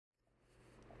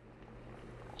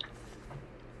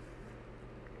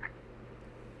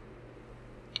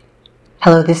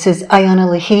Hello, this is Ayana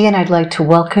Lahi, and I'd like to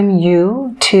welcome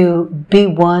you to Be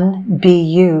One, Be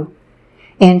You.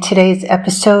 In today's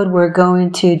episode, we're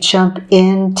going to jump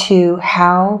into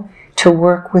how to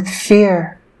work with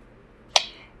fear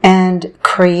and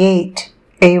create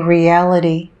a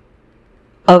reality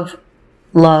of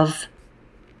love.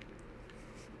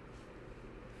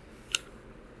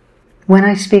 When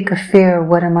I speak of fear,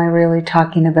 what am I really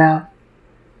talking about?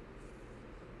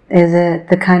 Is it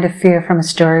the kind of fear from a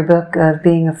storybook of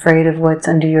being afraid of what's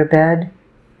under your bed?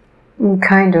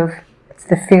 Kind of. It's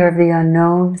the fear of the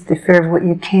unknown. It's the fear of what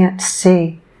you can't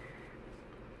see.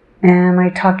 Am I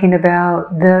talking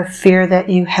about the fear that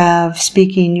you have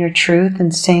speaking your truth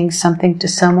and saying something to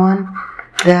someone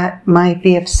that might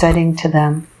be upsetting to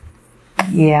them?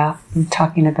 Yeah, I'm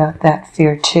talking about that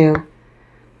fear too.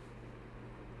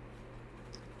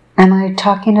 Am I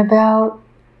talking about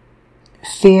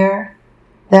fear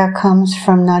that comes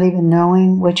from not even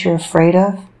knowing what you're afraid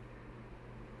of?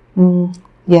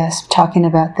 Yes, talking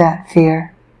about that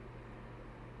fear.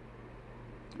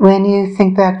 When you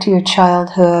think back to your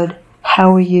childhood,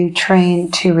 how were you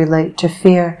trained to relate to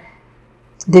fear?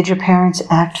 Did your parents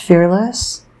act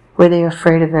fearless? Were they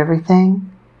afraid of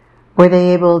everything? Were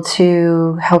they able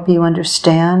to help you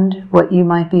understand what you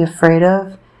might be afraid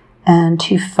of and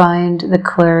to find the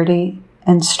clarity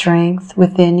and strength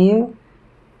within you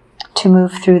to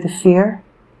move through the fear?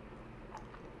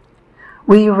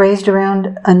 Were you raised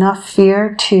around enough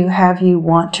fear to have you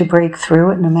want to break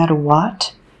through it no matter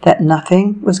what? That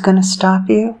nothing was going to stop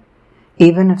you?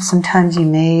 Even if sometimes you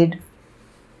made,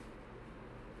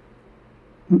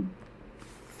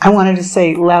 I wanted to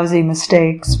say lousy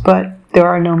mistakes, but there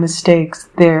are no mistakes.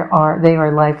 They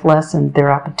are life lessons.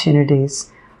 They're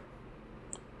opportunities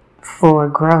for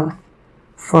growth,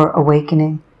 for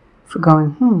awakening, for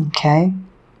going, okay,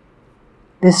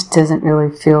 this doesn't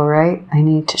really feel right. I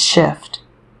need to shift.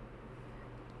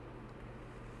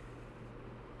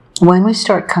 When we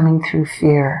start coming through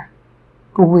fear,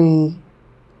 we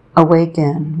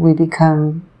awaken, we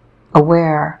become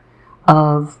aware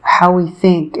of how we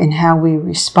think and how we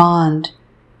respond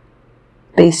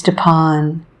based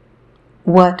upon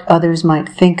what others might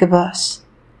think of us,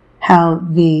 how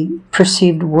the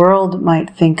perceived world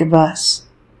might think of us.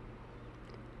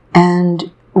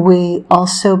 And we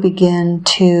also begin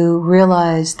to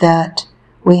realize that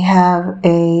we have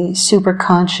a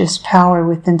superconscious power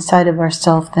within inside of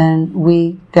ourselves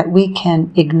that we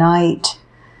can ignite,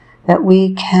 that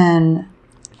we can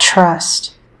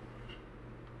trust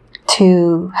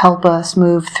to help us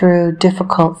move through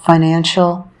difficult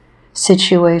financial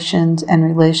situations and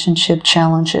relationship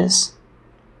challenges.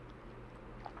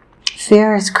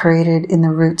 Fear is created in the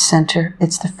root center.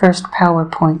 It's the first power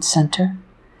point center.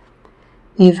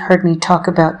 You've heard me talk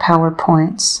about power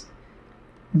points.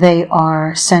 They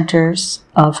are centers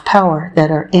of power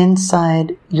that are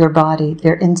inside your body.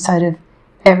 They're inside of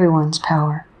everyone's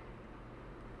power.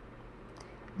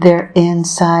 They're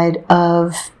inside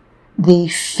of the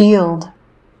field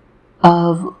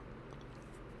of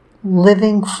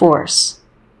living force.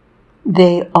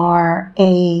 They are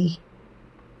a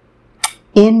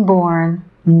inborn,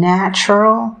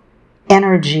 natural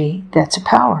energy that's a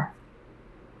power.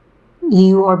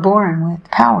 You are born with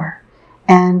power.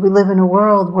 And we live in a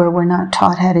world where we're not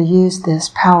taught how to use this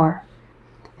power.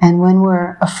 And when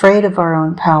we're afraid of our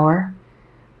own power,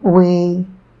 we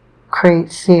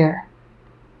create fear.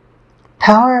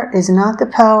 Power is not the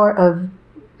power of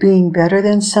being better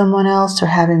than someone else or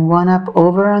having one up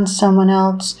over on someone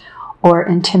else, or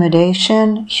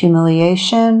intimidation,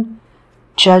 humiliation,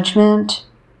 judgment,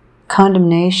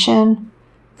 condemnation.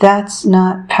 That's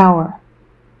not power.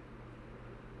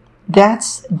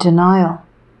 That's denial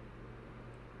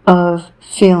of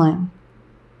feeling.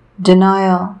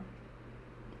 Denial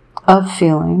of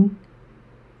feeling.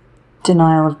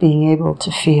 Denial of being able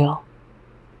to feel.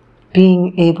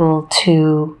 Being able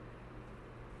to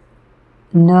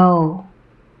know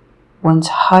one's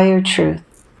higher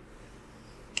truth.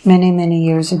 Many, many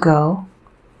years ago,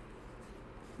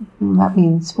 that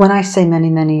means, when I say many,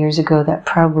 many years ago, that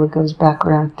probably goes back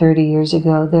around 30 years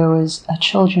ago, there was a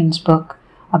children's book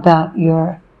about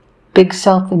your big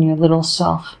self and your little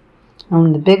self.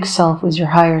 And the big self was your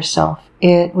higher self.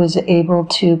 It was able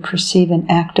to perceive and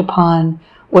act upon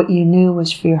what you knew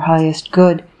was for your highest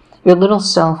good. Your little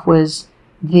self was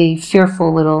the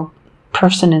fearful little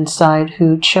person inside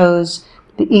who chose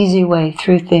the easy way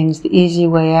through things, the easy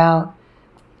way out,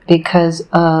 because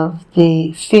of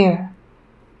the fear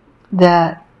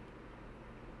that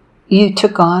you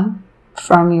took on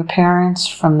from your parents,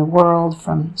 from the world,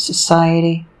 from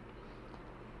society.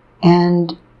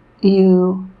 And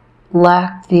you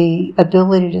lack the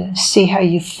ability to see how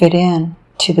you fit in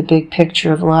to the big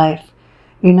picture of life.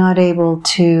 You're not able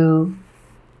to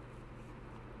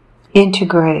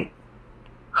integrate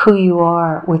who you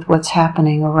are with what's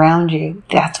happening around you.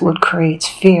 That's what creates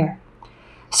fear.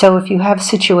 So if you have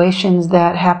situations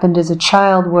that happened as a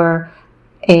child where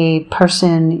a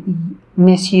person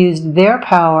misused their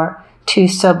power to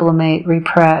sublimate,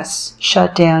 repress,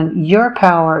 shut down your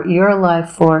power, your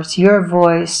life force, your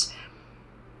voice,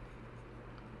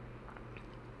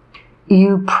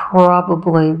 you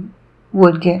probably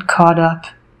would get caught up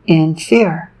in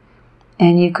fear.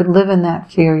 And you could live in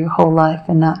that fear your whole life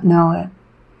and not know it.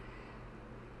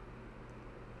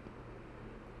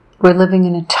 We're living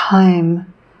in a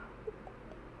time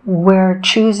where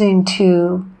choosing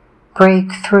to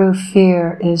break through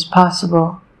fear is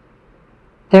possible.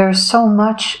 There's so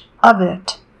much of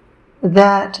it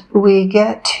that we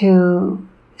get to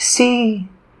see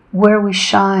where we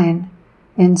shine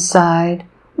inside,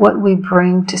 what we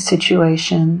bring to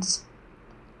situations,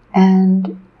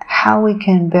 and how we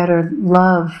can better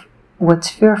love what's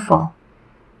fearful.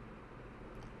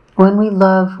 When we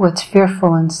love what's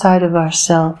fearful inside of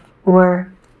ourselves,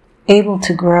 we're able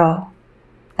to grow.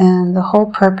 And the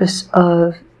whole purpose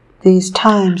of these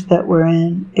times that we're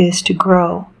in is to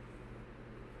grow.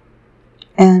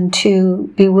 And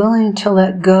to be willing to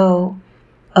let go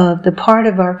of the part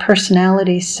of our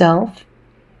personality self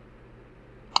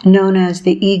known as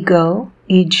the ego,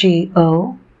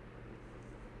 E-G-O.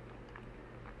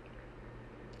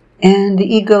 And the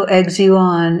ego eggs you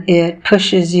on. It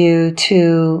pushes you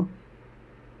to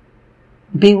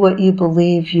be what you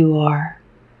believe you are.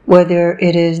 Whether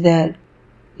it is that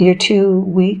you're too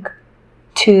weak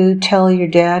to tell your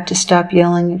dad to stop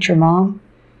yelling at your mom,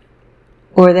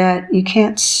 or that you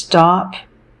can't stop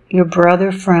your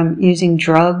brother from using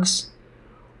drugs,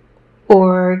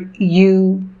 or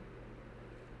you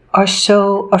are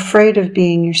so afraid of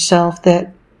being yourself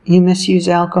that you misuse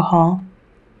alcohol,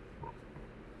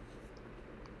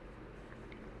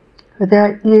 or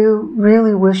that you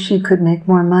really wish you could make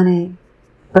more money,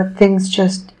 but things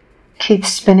just keep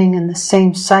spinning in the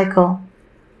same cycle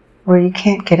where you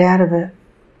can't get out of it,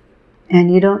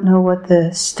 and you don't know what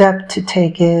the step to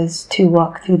take is to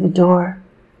walk through the door.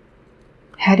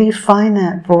 How do you find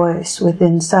that voice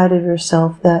within inside of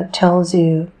yourself that tells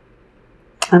you,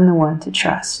 I'm the one to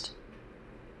trust?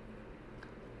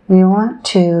 You want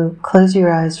to close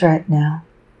your eyes right now,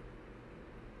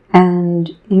 and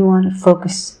you want to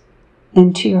focus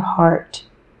into your heart.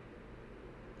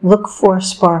 Look for a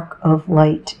spark of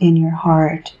light in your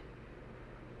heart,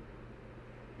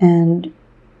 and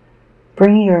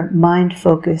bring your mind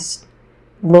focus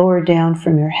lower down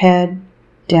from your head,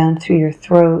 down through your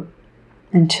throat,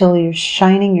 until you're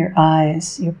shining your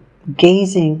eyes, you're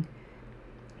gazing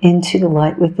into the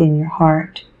light within your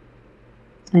heart.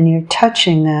 And you're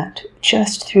touching that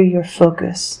just through your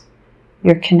focus.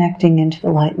 You're connecting into the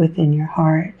light within your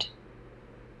heart.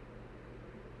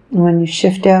 And when you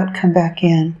shift out, come back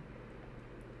in.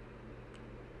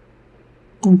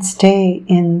 And stay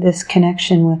in this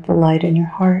connection with the light in your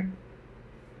heart.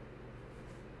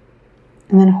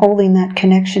 And then holding that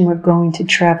connection, we're going to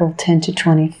travel 10 to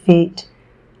 20 feet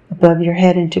above your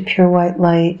head into pure white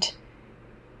light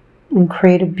and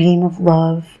create a beam of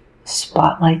love, a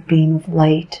spotlight beam of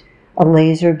light, a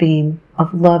laser beam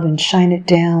of love, and shine it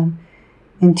down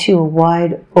into a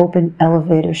wide open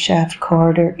elevator shaft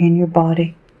corridor in your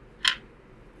body.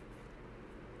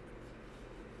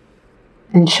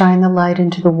 And shine the light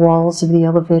into the walls of the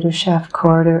elevator shaft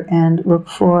corridor, and look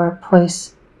for a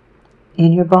place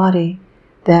in your body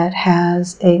that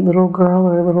has a little girl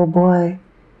or a little boy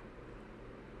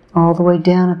all the way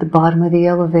down at the bottom of the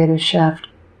elevator shaft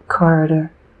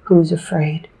corridor who's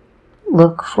afraid.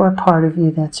 Look for a part of you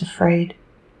that's afraid.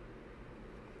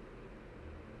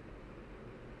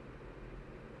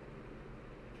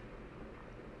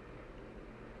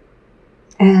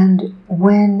 And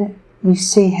when you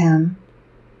see him,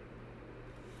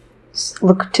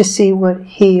 look to see what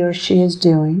he or she is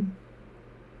doing.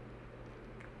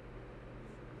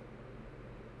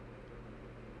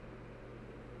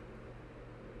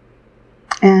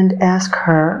 And ask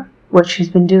her what she's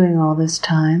been doing all this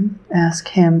time. Ask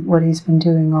him what he's been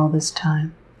doing all this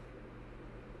time.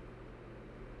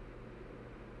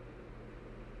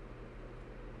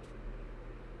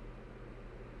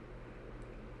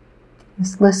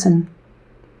 Just listen.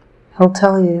 He'll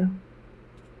tell you.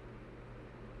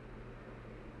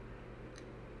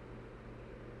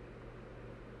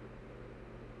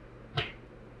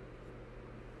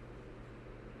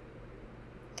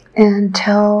 And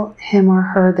tell him or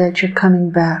her that you're coming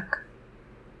back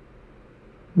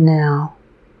now.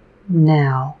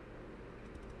 now,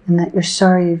 and that you're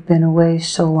sorry you've been away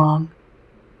so long,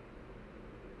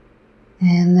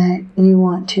 and that you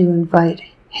want to invite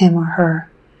him or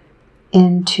her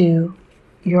into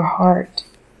your heart.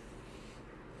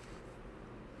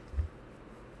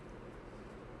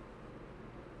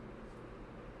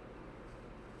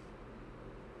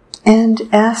 And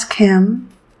ask him,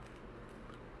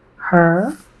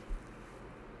 her,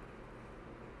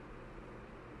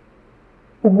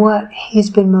 what he's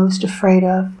been most afraid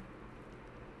of.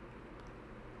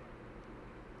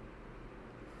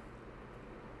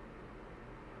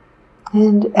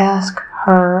 And ask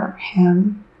her,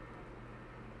 him,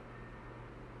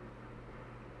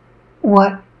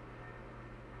 what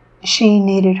she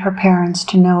needed her parents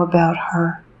to know about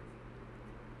her.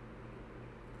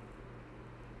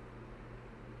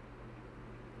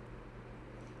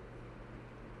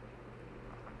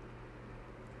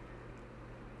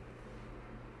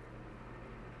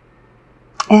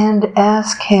 And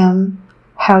ask him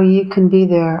how you can be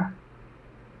there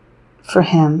for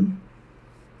him.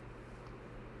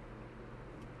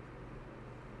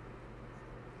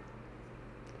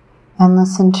 And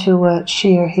listen to what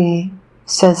she or he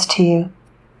says to you.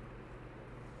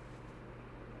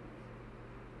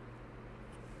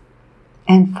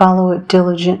 And follow it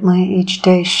diligently each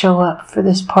day. Show up for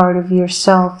this part of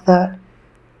yourself that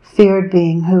feared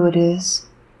being who it is.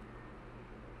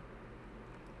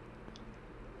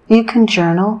 You can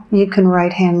journal. You can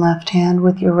right hand, left hand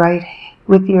with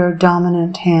your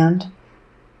dominant hand.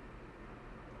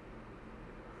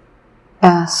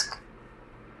 Ask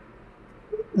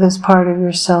this part of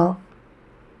yourself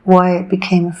why it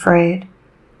became afraid,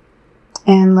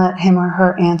 and let him or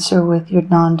her answer with your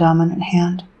non-dominant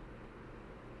hand.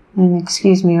 And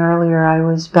excuse me, earlier I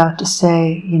was about to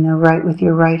say, write with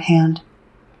your right hand.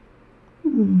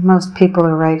 Most people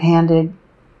are right-handed.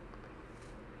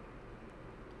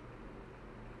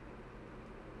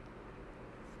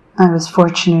 I was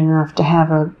fortunate enough to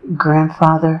have a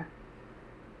grandfather.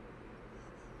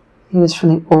 He was from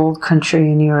the old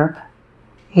country in Europe.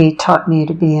 He taught me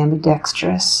to be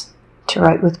ambidextrous, to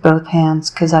write with both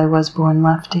hands, because I was born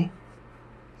lefty.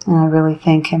 And I really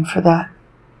thank him for that.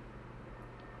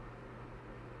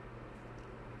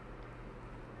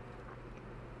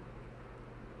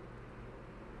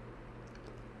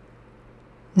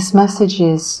 This message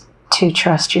is to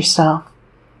trust yourself.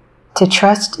 To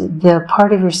trust the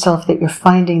part of yourself that you're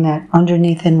finding that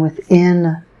underneath and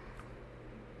within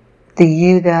the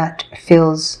you that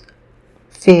feels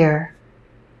fear.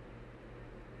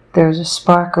 There's a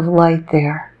spark of light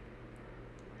there.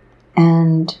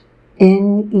 And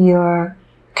in your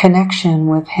connection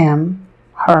with him,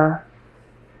 her,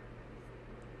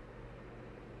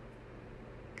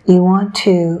 you want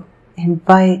to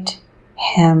invite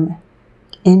him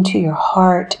into your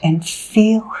heart and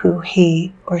feel who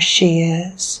he or she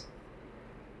is.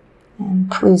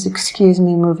 And please excuse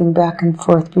me moving back and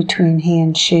forth between he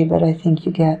and she, but I think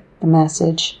you get the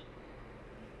message.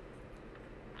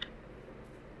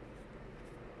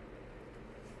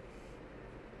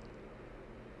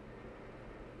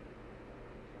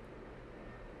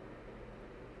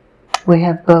 We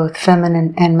have both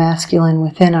feminine and masculine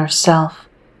within ourselves,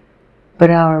 but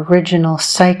our original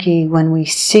psyche, when we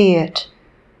see it,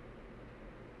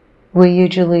 we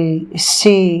usually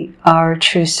see our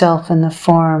true self in the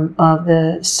form of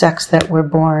the sex that we're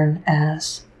born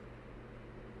as.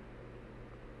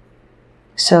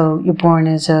 So you're born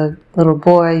as a little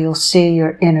boy, you'll see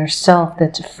your inner self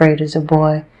that's afraid as a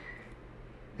boy.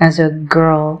 As a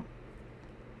girl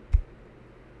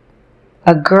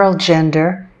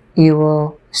gender, you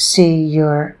will see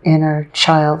your inner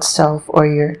child self, or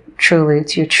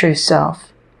it's your true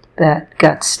self that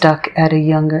got stuck at a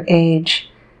younger age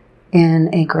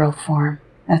in a girl form.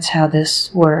 That's how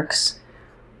this works.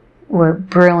 We're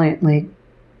brilliantly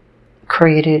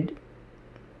created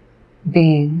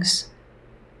beings.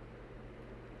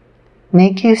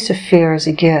 Make use of fear as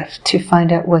a gift to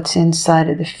find out what's inside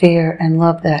of the fear and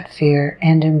love that fear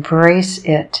and embrace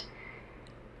it.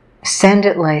 Send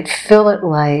it light, fill it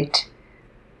light.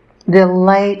 The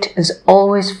light is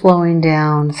always flowing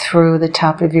down through the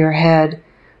top of your head,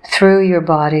 through your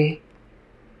body,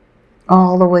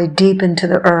 all the way deep into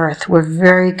the earth. We're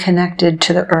very connected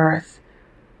to the earth.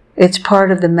 It's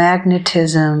part of the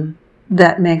magnetism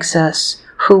that makes us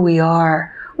who we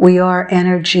are. We are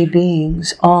energy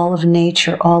beings. All of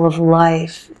nature, all of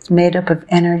life, it's made up of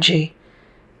energy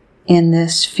in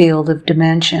this field of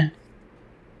dimension.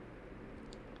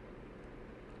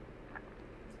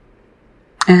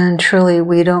 And truly,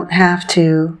 we don't have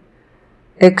to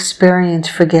experience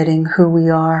forgetting who we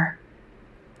are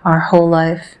our whole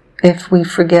life. if we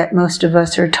forget, most of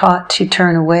us are taught to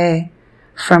turn away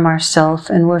from ourselves,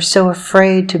 and we're so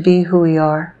afraid to be who we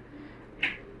are.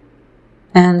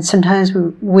 And sometimes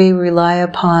we rely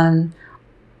upon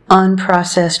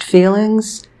unprocessed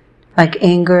feelings like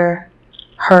anger,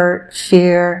 hurt,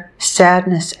 fear,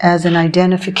 sadness as an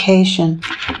identification.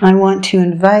 I want to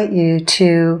invite you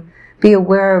to be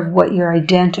aware of what you're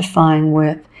identifying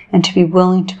with and to be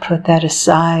willing to put that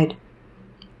aside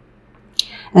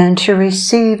and to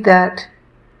receive that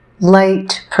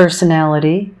light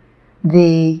personality,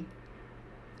 the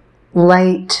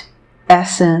light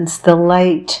essence, the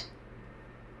light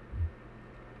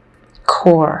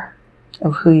core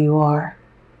of who you are.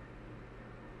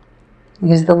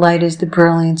 Because the light is the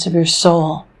brilliance of your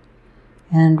soul.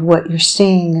 And what you're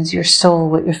seeing is your soul.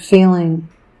 What you're feeling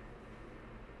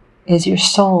is your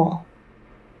soul.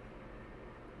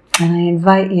 And I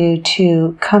invite you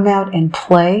to come out and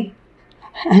play,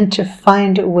 and to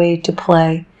find a way to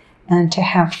play, and to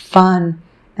have fun,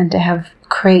 and to have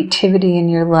creativity in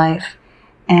your life,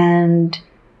 and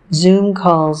Zoom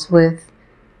calls with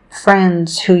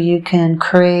friends who you can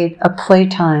create a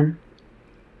playtime,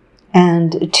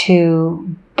 and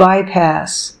to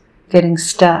bypass getting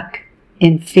stuck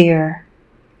in fear.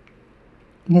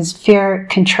 Because fear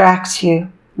contracts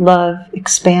you, love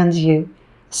expands you.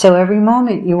 So every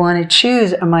moment you want to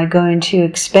choose, am I going to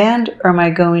expand or am I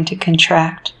going to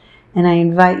contract? And I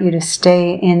invite you to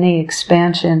stay in the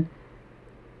expansion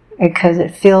because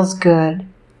it feels good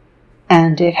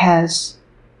and it has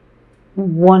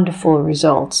wonderful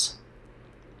results.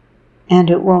 And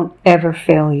it won't ever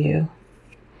fail you.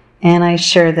 And I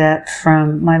share that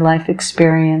from my life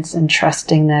experience and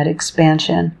trusting that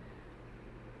expansion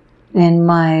in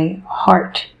my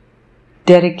heart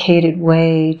dedicated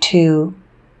way to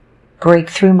break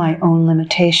through my own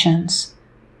limitations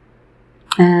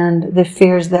and the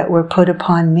fears that were put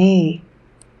upon me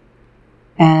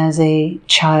as a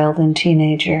child and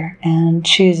teenager, and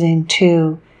choosing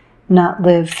to not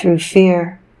live through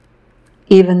fear,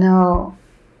 even though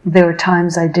there were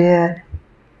times I did.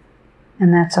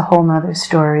 And that's a whole nother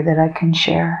story that I can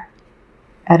share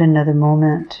at another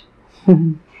moment.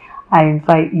 I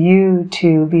invite you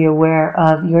to be aware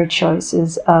of your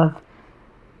choices of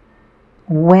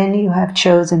when you have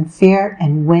chosen fear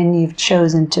and when you've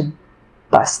chosen to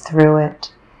bust through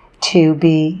it, to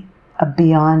be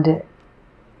beyond it,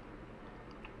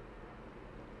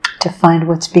 to find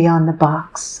what's beyond the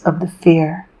box of the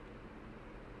fear,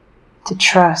 to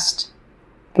trust,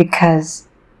 because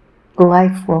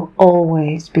life will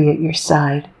always be at your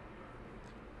side.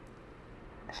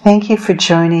 Thank you for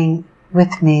joining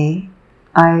with me.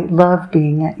 I love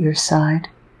being at your side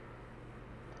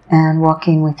and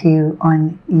walking with you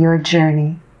on your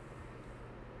journey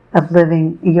of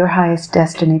living your highest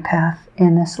destiny path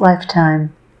in this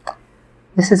lifetime.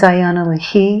 This is Ayana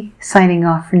Lahi signing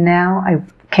off for now. I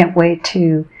can't wait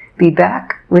to be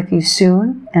back with you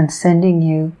soon and sending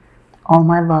you all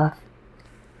my love.